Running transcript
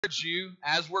you,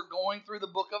 as we're going through the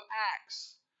book of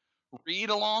Acts, read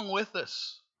along with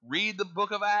us. Read the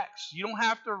book of Acts. You don't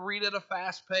have to read at a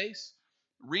fast pace.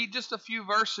 Read just a few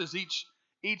verses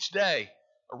each day.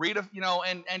 Read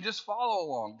and just follow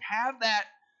along. Have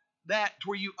that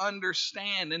where you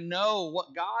understand and know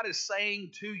what God is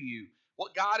saying to you,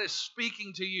 what God is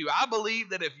speaking to you. I believe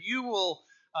that if you will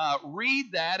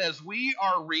read that as we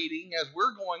are reading, as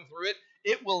we're going through it,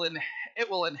 it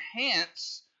will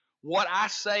enhance what I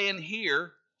say and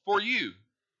hear for you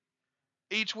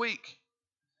each week.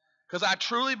 Because I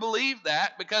truly believe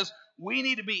that, because we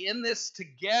need to be in this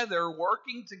together,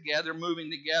 working together, moving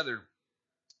together.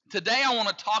 Today I want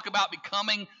to talk about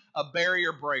becoming a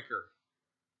barrier breaker.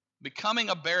 Becoming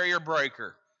a barrier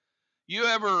breaker. You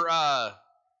ever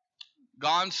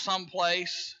gone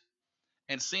someplace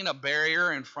and seen a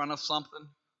barrier in front of something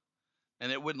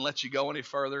and it wouldn't let you go any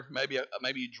further? Maybe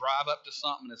you drive up to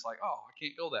something and it's like, oh, I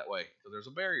can't go that way because there's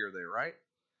a barrier there, right?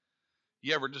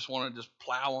 You ever just want to just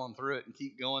plow on through it and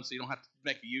keep going so you don't have to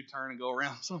make a U-turn and go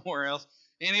around somewhere else?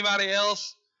 Anybody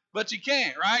else? But you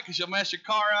can't, right? Because you'll mess your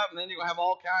car up and then you'll have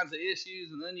all kinds of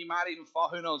issues and then you might even fall.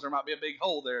 Who knows? There might be a big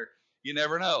hole there. You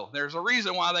never know. There's a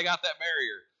reason why they got that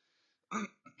barrier.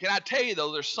 Can I tell you,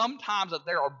 though, there's sometimes that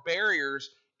there are barriers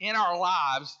in our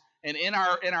lives and in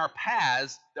our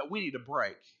paths that we need to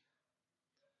break.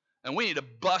 And we need to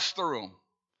bust through them.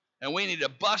 And we need to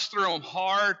bust through them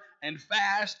hard and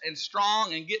fast and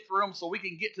strong and get through them so we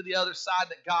can get to the other side,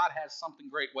 that God has something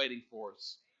great waiting for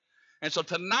us. And so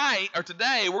today,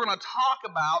 we're going to talk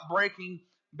about breaking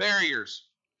barriers.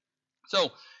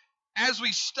 So as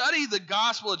we study the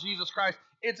gospel of Jesus Christ,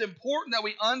 it's important that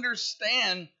we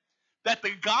understand that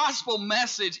the gospel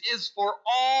message is for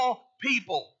all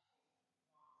people.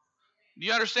 Do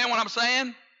you understand what I'm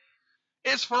saying?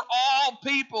 It's for all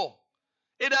people.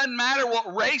 It doesn't matter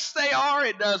what race they are.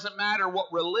 It doesn't matter what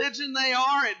religion they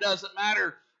are. It doesn't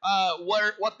matter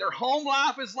what their home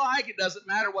life is like. It doesn't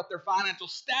matter what their financial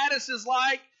status is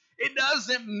like. It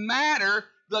doesn't matter.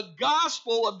 The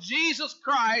gospel of Jesus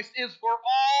Christ is for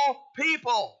all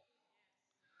people.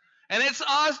 And it's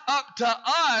up to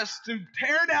us to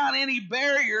tear down any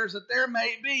barriers that there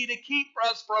may be to keep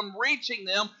us from reaching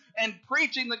them and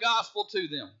preaching the gospel to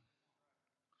them.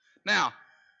 Now,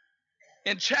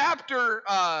 in chapter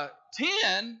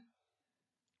 10,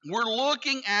 we're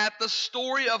looking at the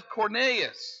story of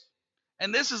Cornelius.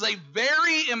 And this is a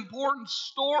very important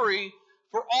story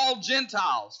for all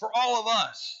Gentiles, for all of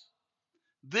us.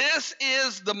 This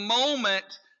is the moment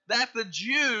that the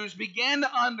Jews began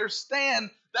to understand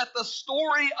that the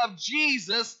story of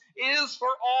Jesus is for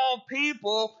all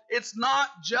people. It's not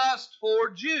just for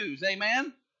Jews.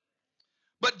 Amen?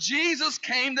 But Jesus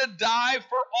came to die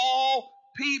for all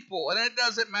people. And it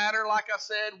doesn't matter, like I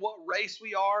said, what race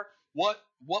we are, what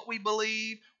we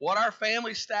believe, what our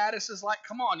family status is like.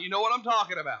 Come on, you know what I'm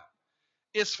talking about.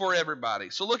 It's for everybody.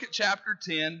 So look at chapter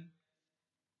 10.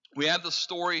 We have the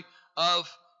story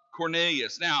of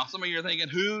Cornelius. Now, some of you are thinking,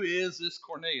 who is this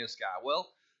Cornelius guy?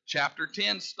 Well, chapter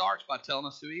 10 starts by telling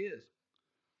us who he is.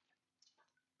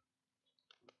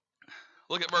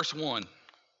 Look at verse 1.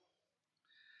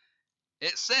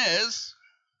 It says,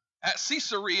 at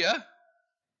Caesarea,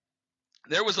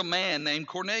 there was a man named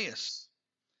Cornelius.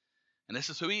 And this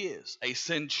is who he is. A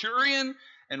centurion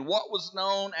in what was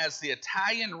known as the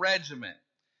Italian regiment.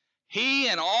 He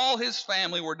and all his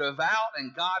family were devout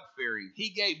and God-fearing. He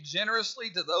gave generously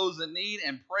to those in need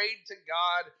and prayed to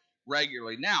God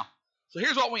regularly. Now, so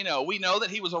here's what we know. We know that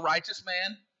he was a righteous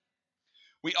man.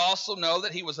 We also know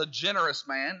that he was a generous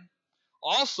man.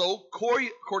 Also,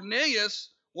 Cornelius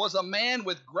was a man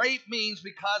with great means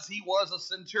because he was a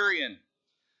centurion.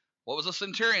 What was a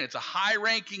centurion? It's a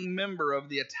high-ranking member of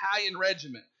the Italian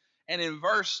regiment. And in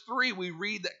verse 3, we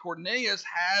read that Cornelius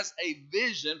has a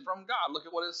vision from God. Look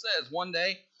at what it says. One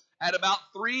day, at about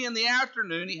 3 in the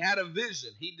afternoon, he had a vision.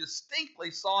 He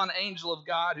distinctly saw an angel of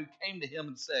God who came to him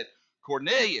and said,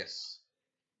 Cornelius.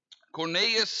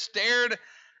 Cornelius stared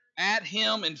at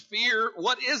him in fear.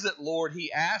 What is it, Lord?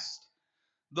 He asked.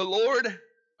 The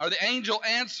angel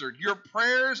answered, your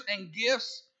prayers and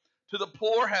gifts to the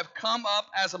poor have come up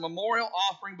as a memorial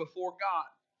offering before God.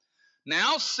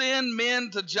 Now send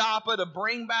men to Joppa to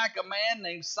bring back a man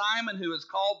named Simon who is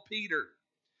called Peter.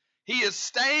 He is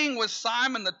staying with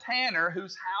Simon the tanner,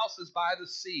 whose house is by the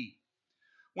sea.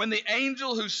 When the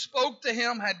angel who spoke to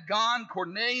him had gone,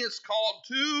 Cornelius called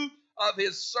 2 of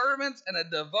his servants and a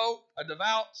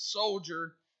devout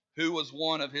soldier who was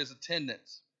one of his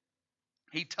attendants.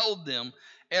 He told them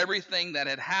everything that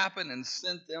had happened and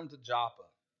sent them to Joppa.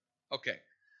 Okay,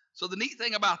 so the neat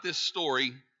thing about this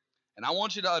story, and I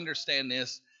want you to understand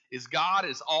this, is God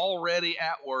is already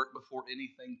at work before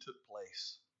anything took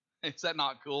place. Is that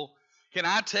not cool? Can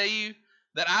I tell you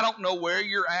that I don't know where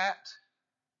you're at,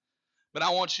 but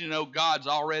I want you to know God's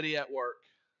already at work.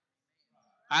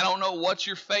 I don't know what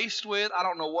you're faced with. I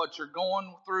don't know what you're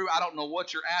going through. I don't know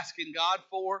what you're asking God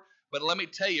for. But let me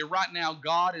tell you right now,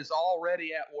 God is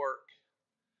already at work.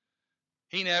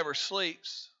 He never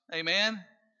sleeps. Amen?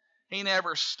 He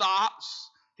never stops.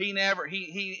 He never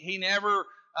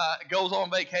goes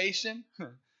on vacation.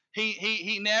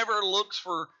 He never looks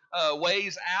for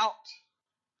ways out.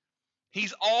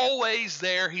 He's always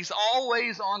there. He's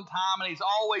always on time, and he's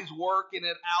always working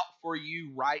it out for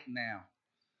you right now.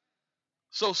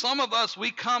 So some of us, we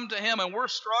come to him and we're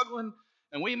struggling,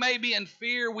 and we may be in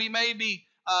fear. We may be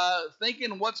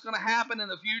thinking what's going to happen in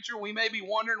the future. We may be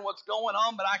wondering what's going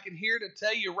on, but I can hear to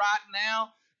tell you right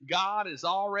now, God is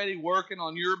already working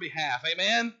on your behalf.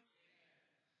 Amen?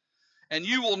 And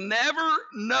you will never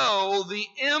know the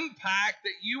impact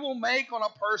that you will make on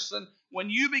a person when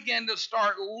you begin to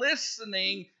start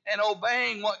listening and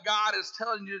obeying what God is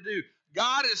telling you to do.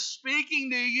 God is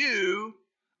speaking to you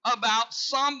about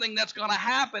something that's going to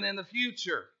happen in the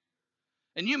future.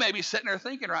 And you may be sitting there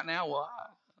thinking right now, well,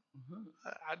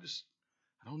 I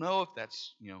don't know if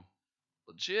that's,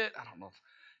 legit. I don't know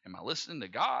am I listening to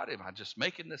God? Am I just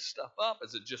making this stuff up?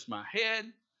 Is it just my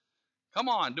head? Come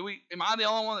on, am I the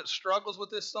only one that struggles with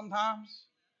this sometimes?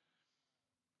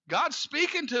 God's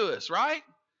speaking to us, right?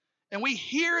 And we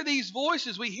hear these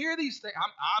voices. We hear these things.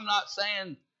 I'm not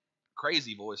saying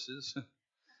crazy voices.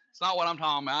 It's not what I'm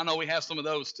talking about. I know we have some of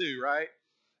those too, right?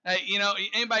 Hey,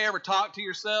 anybody ever talk to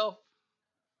yourself?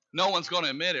 No one's going to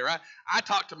admit it, right? I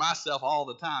talk to myself all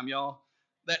the time, y'all.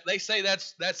 They say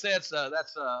that's an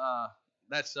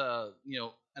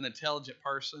intelligent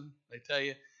person. They tell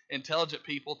you intelligent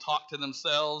people talk to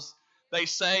themselves. They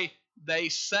say that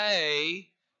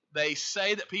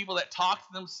people that talk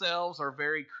to themselves are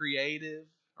very creative,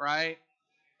 right?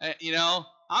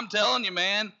 I'm telling you,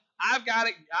 man, I've got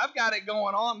it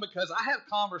going on because I have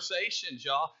conversations,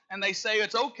 y'all, and they say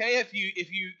it's okay if you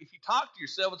talk to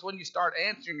yourself. It's when you start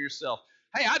answering yourself.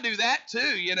 Hey, I do that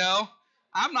too,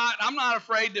 I'm not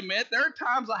afraid to admit there are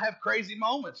times I have crazy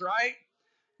moments, right?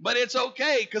 But it's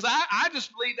okay because I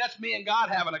just believe that's me and God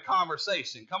having a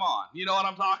conversation. Come on, you know what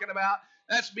I'm talking about?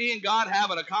 That's me and God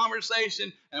having a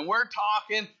conversation, and we're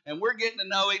talking, and we're getting to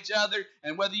know each other,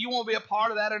 and whether you want to be a part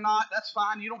of that or not, that's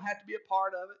fine. You don't have to be a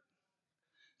part of it.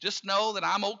 Just know that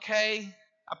I'm okay.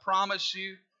 I promise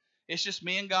you. It's just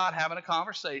me and God having a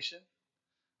conversation.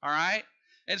 All right?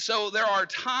 And so there are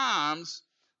times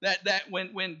that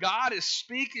when God is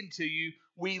speaking to you,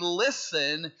 we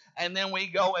listen, and then we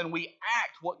go and we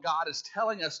act what God is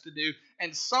telling us to do.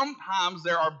 And sometimes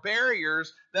there are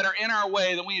barriers that are in our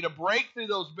way that we need to break through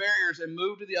those barriers and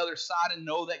move to the other side and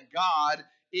know that God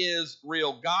is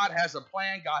real. God has a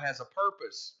plan. God has a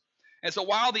purpose. And so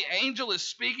while the angel is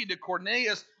speaking to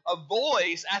Cornelius, a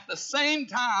voice at the same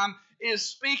time is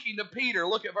speaking to Peter.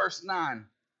 Look at verse 9.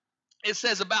 It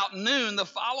says, about noon the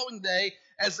following day,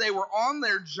 as they were on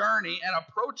their journey and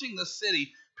approaching the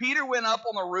city, Peter went up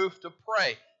on the roof to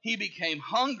pray. He became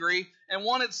hungry and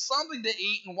wanted something to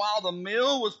eat, and while the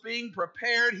meal was being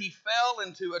prepared, he fell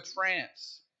into a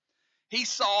trance. He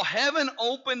saw heaven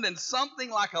opened and something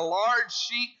like a large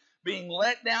sheet being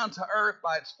let down to earth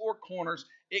by its four corners.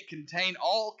 It contained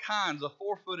all kinds of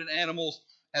four-footed animals,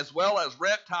 as well as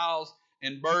reptiles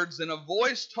and birds. And a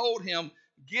voice told him,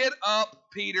 "Get up,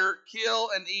 Peter,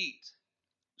 kill and eat."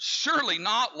 "Surely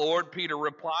not, Lord," Peter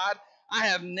replied. "I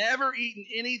have never eaten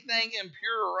anything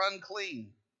impure or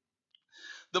unclean."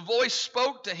 The voice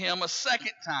spoke to him a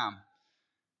second time.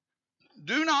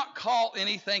 "Do not call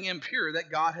anything impure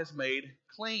that God has made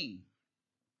clean."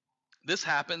 This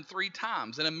happened 3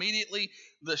 times, and immediately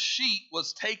the sheet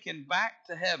was taken back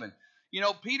to heaven.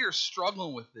 Peter's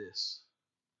struggling with this.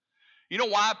 You know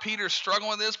why Peter's struggling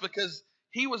with this? Because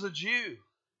he was a Jew.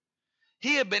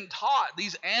 He had been taught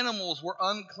these animals were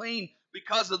unclean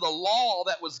because of the law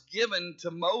that was given to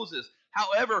Moses.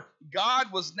 However,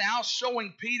 God was now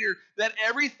showing Peter that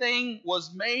everything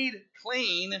was made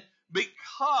clean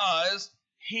because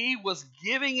he was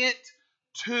giving it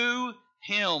to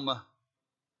him.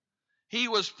 He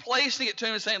was placing it to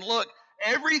him and saying, look,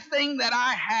 everything that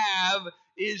I have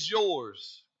is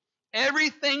yours.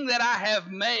 Everything that I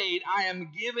have made, I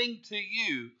am giving to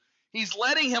you. He's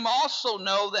letting him also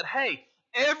know that, hey,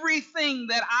 everything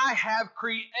that I have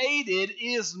created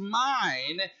is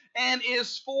mine and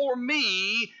is for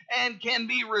me and can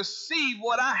be received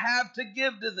what I have to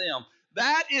give to them.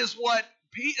 That is what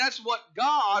that's what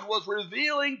God was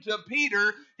revealing to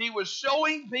Peter. He was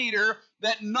showing Peter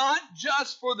that not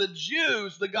just for the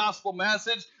Jews the gospel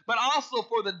message, but also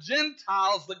for the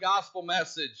Gentiles the gospel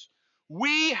message.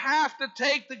 We have to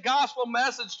take the gospel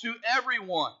message to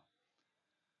everyone.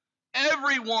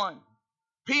 Everyone.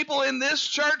 People in this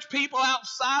church, people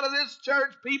outside of this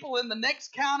church, people in the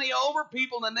next county over,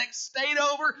 people in the next state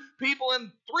over, people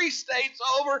in 3 states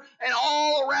over, and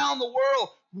all around the world.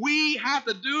 We have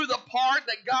to do the part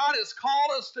that God has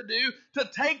called us to do, to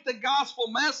take the gospel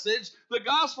message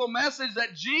that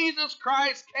Jesus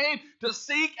Christ came to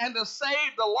seek and to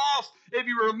save the lost. If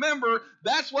you remember,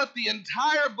 that's what the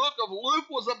entire book of Luke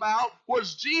was about,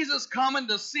 was Jesus coming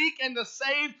to seek and to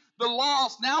save the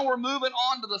lost. Now we're moving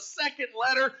on to the second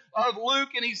letter of Luke,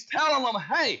 and he's telling them,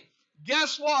 hey,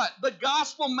 guess what? The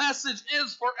gospel message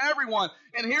is for everyone.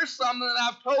 And here's something that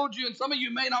I've told you, and some of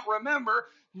you may not remember.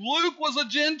 Luke was a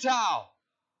Gentile.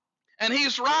 And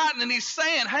he's writing and he's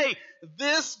saying, hey,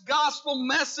 this gospel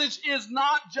message is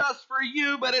not just for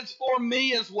you, but it's for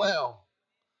me as well.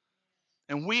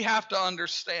 And we have to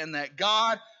understand that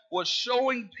God was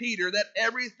showing Peter that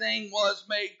everything was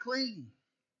made clean.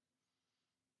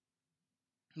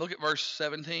 Look at verse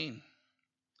 17.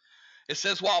 It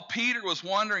says, while Peter was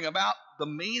wondering about the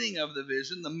meaning of the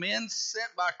vision, the men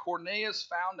sent by Cornelius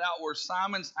found out where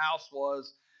Simon's house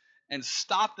was and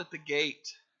stopped at the gate.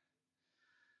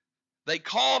 They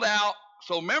called out.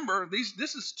 So remember,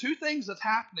 this is 2 things that's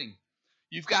happening.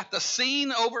 You've got the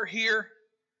scene over here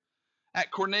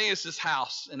at Cornelius'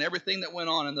 house and everything that went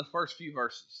on in the first few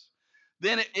verses.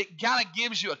 Then it kind of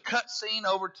gives you a cut scene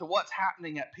over to what's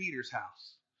happening at Peter's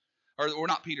house. Or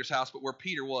not Peter's house, but where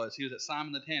Peter was. He was at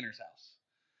Simon the tanner's house.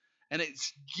 And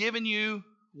it's giving you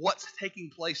what's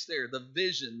taking place there, the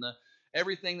vision,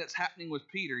 everything that's happening with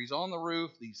Peter. He's on the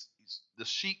roof. The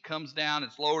sheet comes down.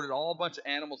 It's loaded all a bunch of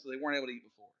animals that they weren't able to eat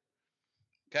before.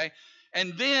 Okay?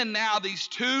 And then now these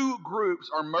 2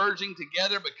 groups are merging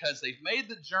together because they've made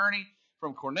the journey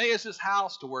from Cornelius'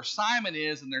 house to where Simon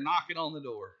is, and they're knocking on the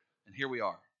door. And here we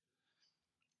are.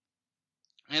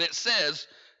 And it says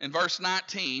in verse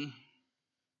 19,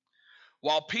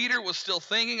 while Peter was still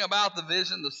thinking about the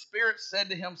vision, the Spirit said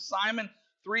to him, Simon,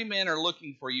 3 men are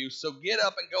looking for you, so get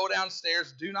up and go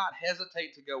downstairs. Do not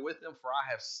hesitate to go with them, for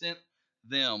I have sent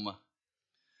them.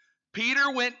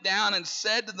 Peter went down and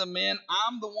said to the men,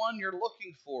 I'm the one you're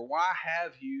looking for. Why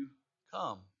have you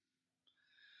come?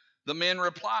 The men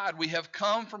replied, we have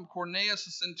come from Cornelius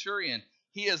the centurion.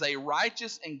 He is a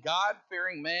righteous and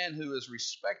God-fearing man who is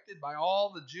respected by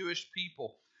all the Jewish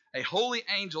people. A holy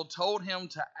angel told him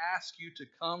to ask you to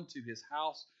come to his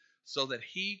house so that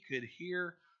he could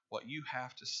hear what you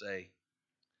have to say.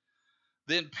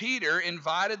 Then Peter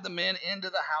invited the men into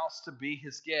the house to be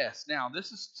his guests. Now,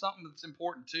 this is something that's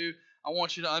important too. I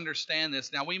want you to understand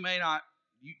this. Now, we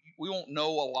won't know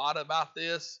a lot about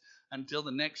this until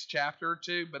the next chapter or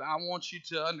 2, but I want you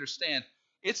to understand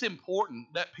it's important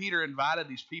that Peter invited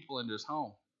these people into his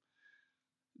home.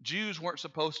 Jews weren't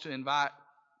supposed to invite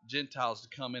Gentiles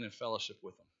to come in and fellowship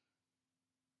with them.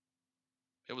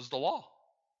 It was the law.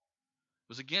 It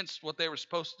was against what they were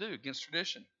supposed to do, against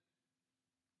tradition.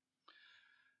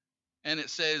 And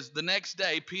it says, the next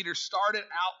day, Peter started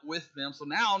out with them. So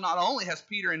now, not only has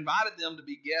Peter invited them to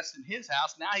be guests in his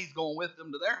house, now he's going with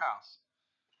them to their house.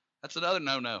 That's another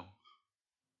no-no.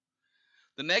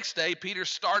 The next day, Peter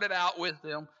started out with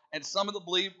them, and some of the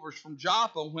believers from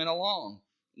Joppa went along.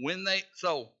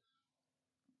 So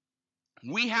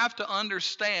we have to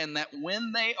understand that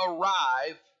when they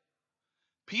arrive,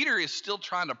 Peter is still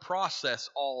trying to process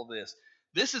all this.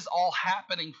 This is all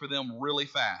happening for them really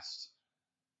fast.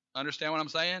 Understand what I'm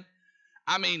saying?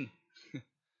 I mean,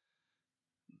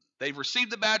 they've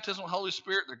received the baptism of the Holy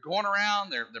Spirit. They're going around.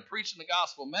 They're preaching the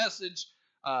gospel message.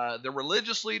 The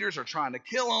religious leaders are trying to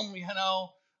kill them.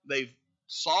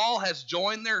 Saul has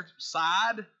joined their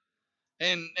side.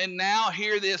 And now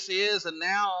here this is, and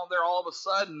now they're all of a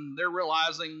sudden, they're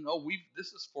realizing,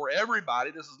 this is for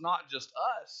everybody. This is not just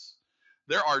us.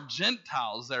 There are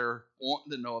Gentiles that are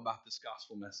wanting to know about this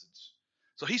gospel message.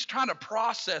 So he's trying to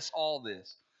process all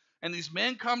this. And these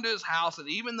men come to his house, and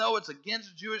even though it's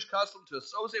against Jewish custom to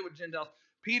associate with Gentiles,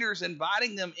 Peter's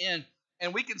inviting them in.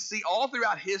 And we can see all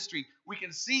throughout history, we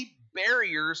can see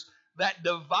barriers that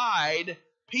divide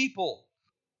people.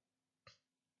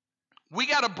 We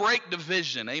got to break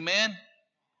division, amen?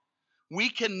 We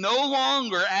can no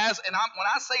longer, when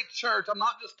I say church, I'm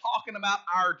not just talking about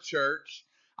our church.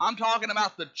 I'm talking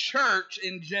about the church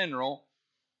in general.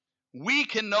 We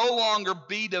can no longer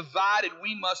be divided.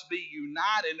 We must be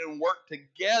united and work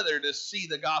together to see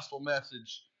the gospel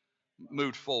message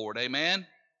moved forward. Amen?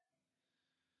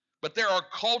 But there are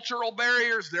cultural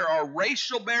barriers, there are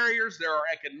racial barriers, there are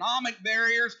economic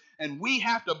barriers, and we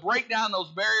have to break down those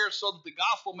barriers so that the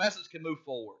gospel message can move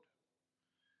forward.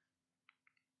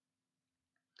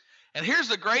 And here's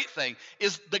the great thing,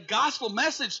 is the gospel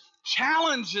message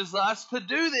challenges us to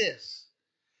do this.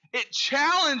 It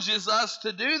challenges us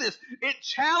to do this. It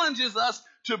challenges us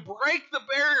to break the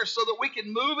barriers so that we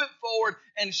can move it forward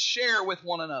and share with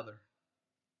one another.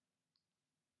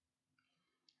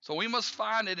 So we must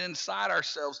find it inside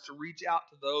ourselves to reach out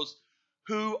to those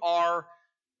who are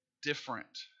different,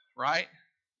 right?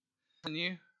 And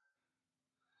you,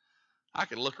 I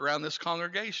could look around this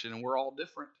congregation and we're all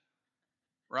different,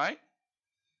 right?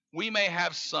 We may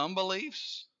have some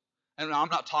beliefs, and I'm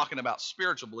not talking about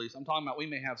spiritual beliefs. I'm talking about we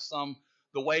may have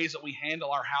the ways that we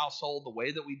handle our household, the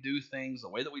way that we do things, the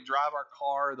way that we drive our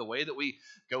car, the way that we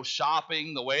go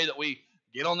shopping, the way that we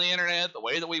get on the internet, the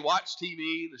way that we watch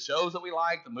TV, the shows that we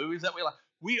like, the movies that we like.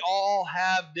 We all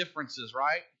have differences,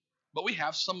 right? But we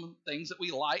have some things that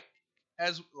we like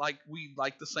we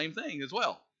like the same thing as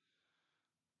well.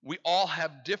 We all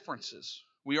have differences.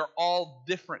 We are all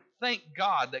different. Thank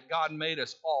God that God made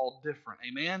us all different.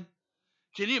 Amen?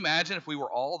 Can you imagine if we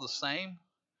were all the same?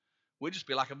 We'd just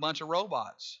be like a bunch of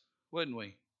robots, wouldn't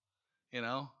we? You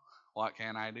know, what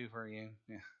can I do for you?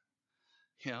 Yeah.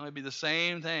 You know, it'd be the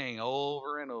same thing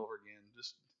over and over again,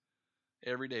 just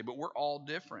every day. But we're all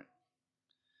different.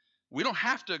 We don't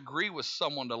have to agree with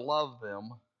someone to love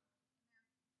them.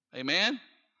 Amen?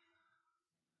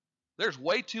 There's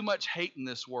way too much hate in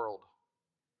this world.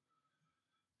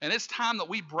 And it's time that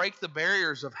we break the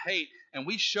barriers of hate and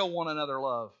we show one another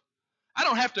love. I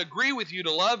don't have to agree with you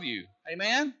to love you.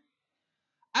 Amen?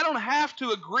 I don't have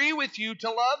to agree with you to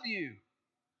love you.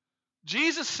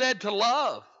 Jesus said to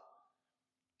love.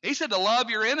 He said to love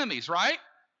your enemies, right?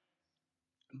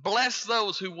 Bless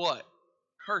those who what?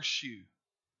 Curse you.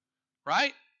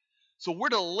 Right? So we're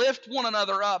to lift one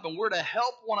another up and we're to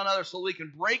help one another so we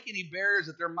can break any barriers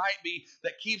that there might be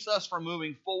that keeps us from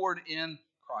moving forward in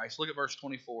Christ. Look at verse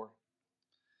 24.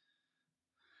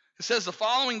 It says, the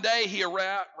following day he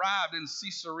arrived in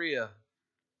Caesarea.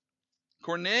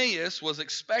 Cornelius was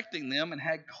expecting them and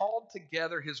had called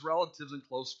together his relatives and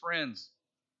close friends.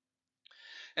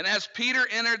 And as Peter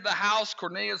entered the house,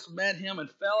 Cornelius met him and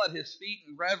fell at his feet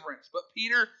in reverence. But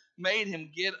Peter made him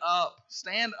get up.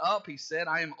 Stand up, he said.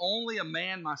 I am only a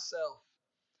man myself.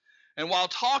 And while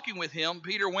talking with him,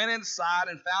 Peter went inside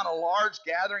and found a large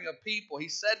gathering of people. He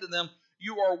said to them,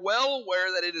 you are well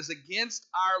aware that it is against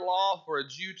our law for a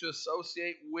Jew to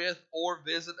associate with or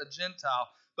visit a Gentile.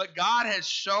 But God has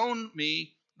shown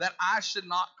me that I should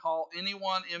not call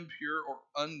anyone impure or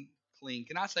unclean.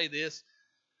 Can I say this?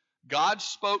 God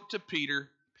spoke to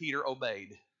Peter. Peter obeyed.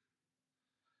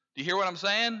 Do you hear what I'm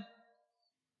saying?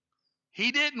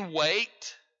 He didn't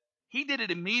wait. He did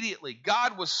it immediately.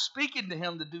 God was speaking to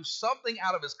him to do something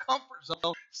out of his comfort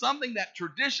zone, something that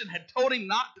tradition had told him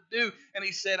not to do. And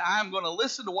he said, I'm going to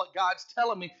listen to what God's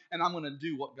telling me, and I'm going to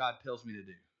do what God tells me to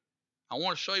do. I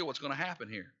want to show you what's going to happen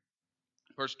here.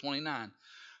 Verse 29.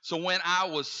 So when I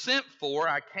was sent for,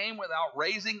 I came without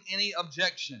raising any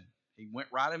objection. He went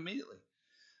right immediately.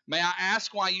 May I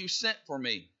ask why you sent for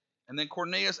me? And then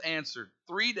Cornelius answered,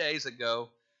 3 days ago,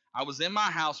 I was in my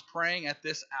house praying at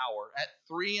this hour. At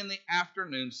 3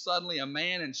 p.m, suddenly a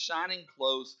man in shining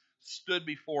clothes stood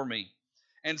before me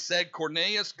and said,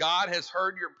 Cornelius, God has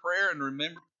heard your prayer and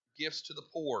remembered gifts to the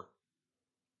poor.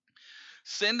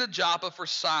 Send to Joppa for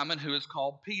Simon, who is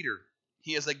called Peter.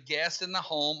 He is a guest in the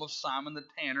home of Simon the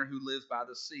tanner, who lives by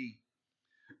the sea.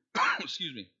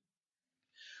 Excuse me.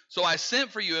 So I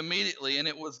sent for you immediately, and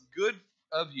it was good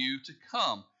of you to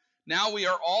come. Now we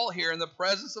are all here in the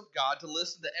presence of God to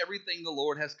listen to everything the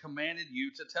Lord has commanded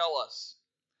you to tell us.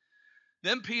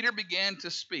 Then Peter began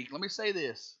to speak. Let me say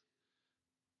this.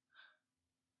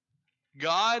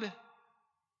 God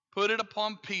put it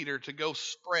upon Peter to go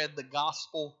spread the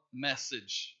gospel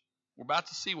message. We're about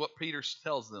to see what Peter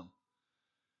tells them.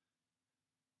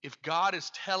 If God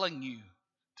is telling you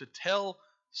to tell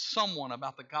someone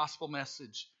about the gospel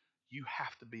message, you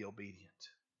have to be obedient.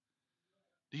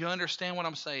 Do you understand what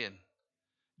I'm saying?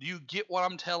 Do you get what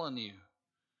I'm telling you?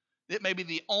 It may be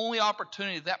the only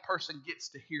opportunity that person gets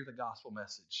to hear the gospel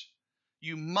message.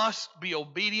 You must be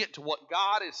obedient to what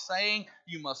God is saying.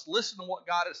 You must listen to what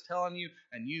God is telling you.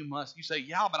 And you say,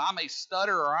 yeah, but I may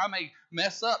stutter or I may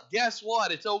mess up. Guess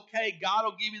what? It's okay. God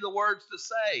will give you the words to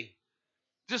say.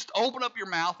 Just open up your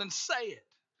mouth and say it.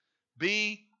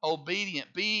 Be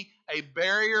obedient. Be a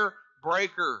barrier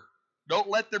breaker. Don't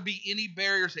let there be any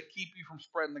barriers that keep you from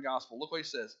spreading the gospel. Look what he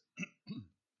says.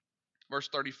 Verse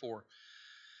 34.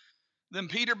 Then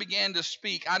Peter began to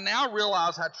speak. I now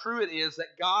realize how true it is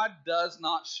that God does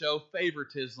not show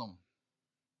favoritism,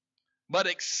 but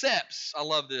accepts, I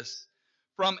love this,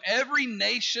 from every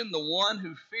nation the one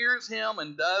who fears him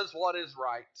and does what is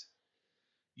right.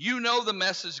 You know the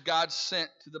message God sent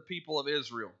to the people of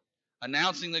Israel,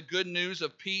 announcing the good news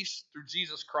of peace through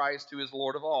Jesus Christ, who is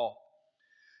Lord of all.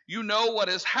 You know what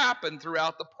has happened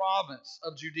throughout the province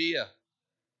of Judea,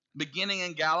 beginning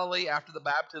in Galilee after the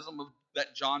baptism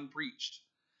that John preached,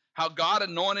 how God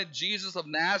anointed Jesus of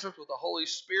Nazareth with the Holy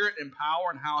Spirit and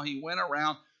power, and how he went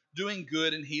around doing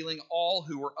good and healing all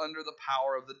who were under the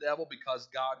power of the devil, because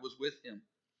God was with him.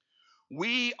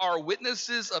 We are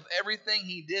witnesses of everything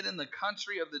he did in the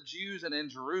country of the Jews and in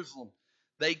Jerusalem.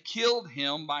 They killed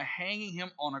him by hanging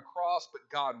him on a cross, but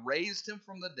God raised him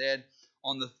from the dead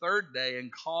on the third day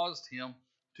and caused him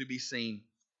to be seen.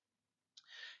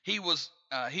 He was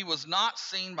not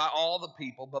seen by all the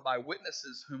people, but by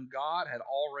witnesses whom God had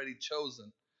already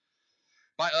chosen,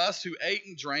 by us who ate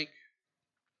and drank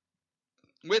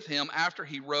with him after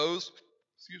he rose,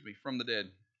 from the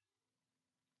dead.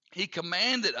 He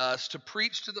commanded us to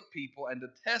preach to the people and to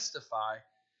testify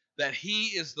that he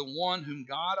is the one whom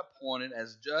God appointed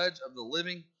as judge of the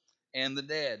living and the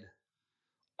dead.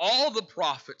 All the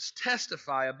prophets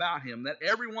testify about him, that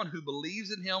everyone who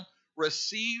believes in him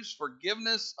receives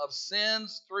forgiveness of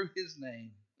sins through his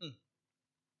name. Isn't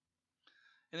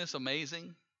this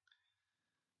amazing?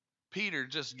 Peter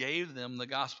just gave them the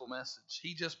gospel message.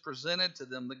 He just presented to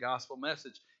them the gospel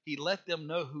message. He let them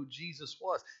know who Jesus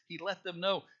was. He let them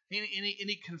know, and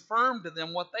he confirmed to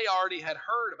them what they already had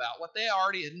heard about, what they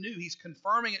already knew. He's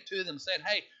confirming it to them, saying,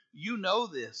 hey, you know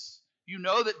this. You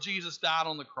know that Jesus died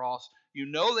on the cross. You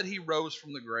know that he rose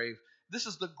from the grave. This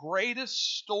is the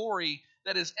greatest story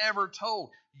that is ever told.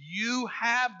 You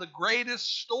have the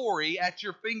greatest story at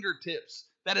your fingertips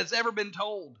that has ever been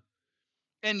told.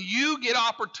 And you get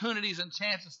opportunities and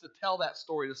chances to tell that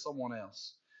story to someone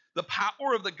else. The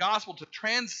power of the gospel to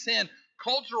transcend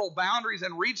cultural boundaries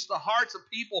and reach the hearts of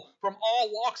people from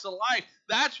all walks of life.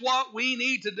 That's what we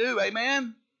need to do.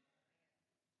 Amen?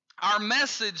 Our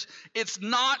message, it's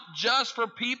not just for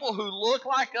people who look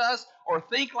like us or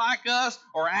think like us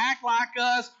or act like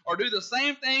us or do the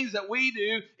same things that we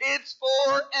do. It's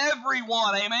for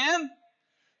everyone. Amen?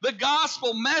 The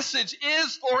gospel message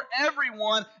is for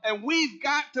everyone, and we've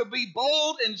got to be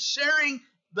bold in sharing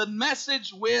the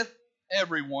message with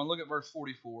everyone. Look at verse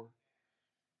 44.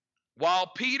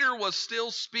 While Peter was still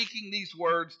speaking these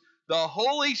words, the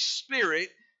Holy Spirit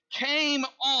came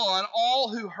on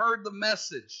all who heard the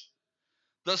message.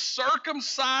 The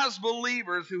circumcised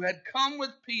believers who had come with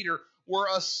Peter were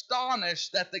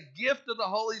astonished that the gift of the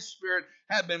Holy Spirit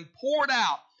had been poured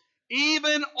out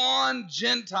even on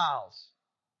Gentiles.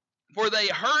 For they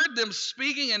heard them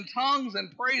speaking in tongues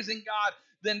and praising God.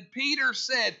 Then Peter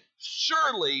said,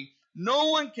 surely no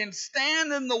one can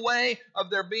stand in the way of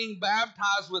their being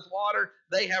baptized with water.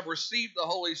 They have received the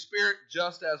Holy Spirit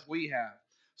just as we have.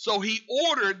 So he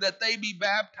ordered that they be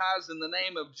baptized in the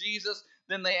name of Jesus.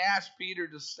 Then they asked Peter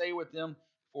to stay with them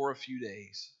for a few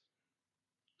days.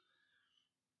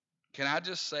 Can I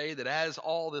just say that as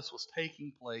all this was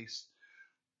taking place,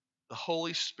 the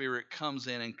Holy Spirit comes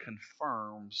in and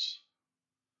confirms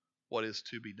what is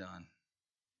to be done.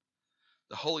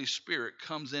 The Holy Spirit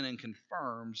comes in and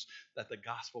confirms that the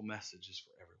gospel message is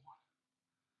for everyone.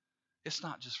 It's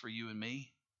not just for you and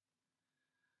me.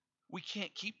 We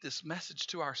can't keep this message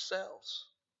to ourselves.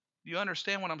 Do you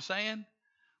understand what I'm saying?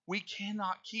 We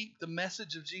cannot keep the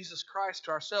message of Jesus Christ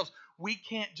to ourselves. We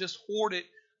can't just hoard it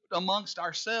amongst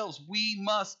ourselves. We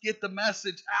must get the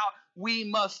message out. We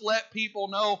must let people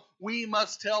know. We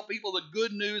must tell people the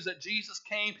good news that Jesus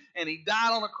came and he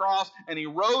died on the cross and he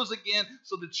rose again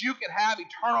so that you can have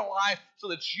eternal life, so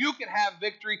that you can have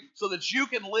victory, so that you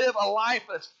can live a life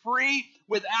that's free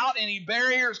without any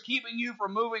barriers keeping you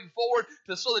from moving forward,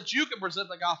 so that you can present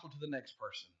the gospel to the next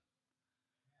person.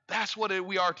 That's what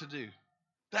we are to do.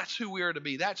 That's who we are to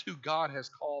be. That's who God has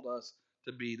called us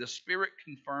to be. The Spirit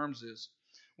confirms this.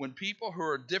 When people who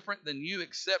are different than you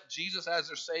accept Jesus as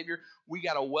their Savior, we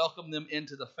got to welcome them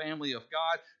into the family of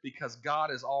God because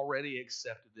God has already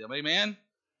accepted them. Amen?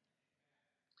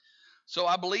 So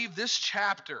I believe this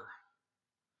chapter,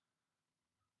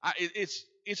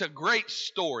 it's a great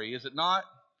story, is it not?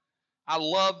 I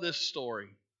love this story.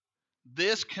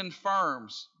 This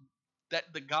confirms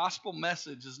that the gospel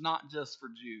message is not just for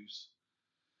Jews,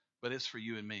 but it's for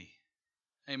you and me.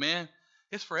 Amen?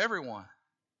 It's for everyone.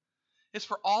 It's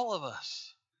for all of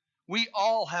us. We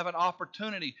all have an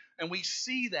opportunity, and we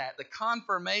see that, the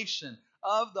confirmation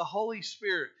of the Holy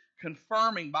Spirit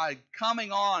confirming by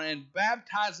coming on and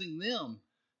baptizing them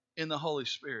in the Holy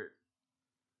Spirit.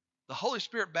 The Holy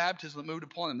Spirit baptism moved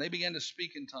upon them. They began to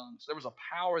speak in tongues. There was a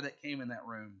power that came in that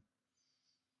room.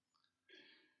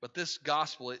 But this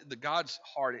gospel, the God's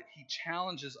heart, He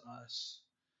challenges us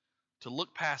to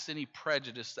look past any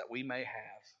prejudice that we may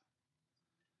have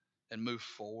and move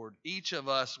forward. Each of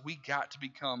us, we got to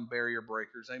become barrier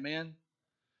breakers. Amen?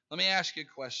 Let me ask you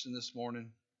a question this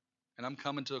morning, and I'm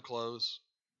coming to a close.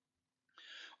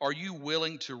 Are you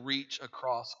willing to reach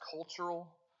across cultural,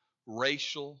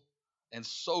 racial, and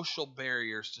social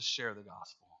barriers to share the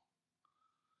gospel?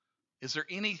 Is there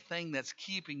anything that's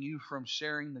keeping you from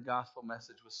sharing the gospel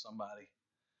message with somebody?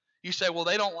 You say, well,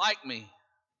 they don't like me.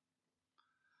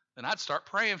 Then I'd start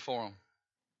praying for them.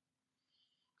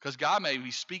 Because God may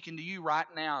be speaking to you right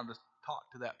now to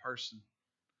talk to that person.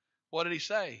 What did He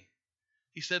say?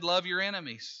 He said, love your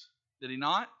enemies. Did He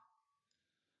not?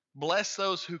 Bless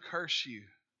those who curse you.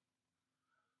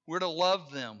 We're to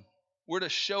love them. We're to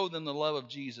show them the love of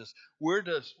Jesus. We're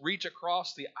to reach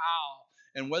across the aisle.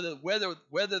 And whether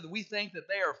we think that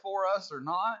they are for us or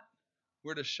not,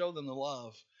 we're to show them the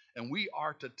love. And we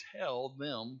are to tell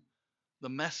them the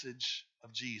message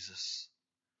of Jesus.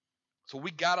 So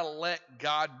we got to let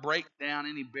God break down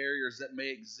any barriers that may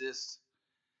exist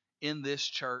in this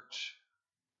church.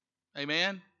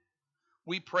 Amen?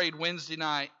 We prayed Wednesday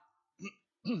night.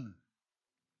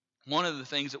 One of the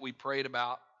things that we prayed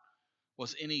about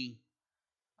was any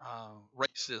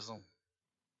racism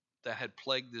that had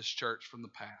plagued this church from the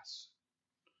past.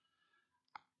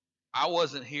 I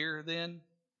wasn't here then.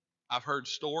 I've heard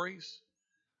stories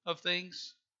of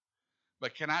things.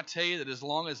 But can I tell you that as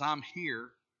long as I'm here,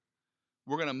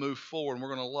 we're going to move forward and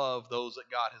we're going to love those that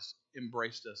God has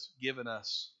embraced us, given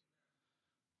us.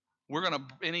 We're going to,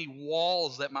 any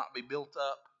walls that might be built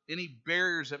up, any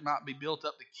barriers that might be built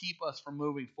up to keep us from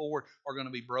moving forward are going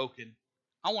to be broken.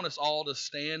 I want us all to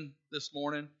stand this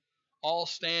morning, all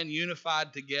stand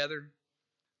unified together.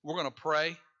 We're going to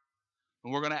pray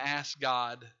and we're going to ask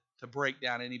God to break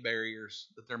down any barriers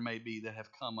that there may be that have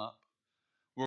come up.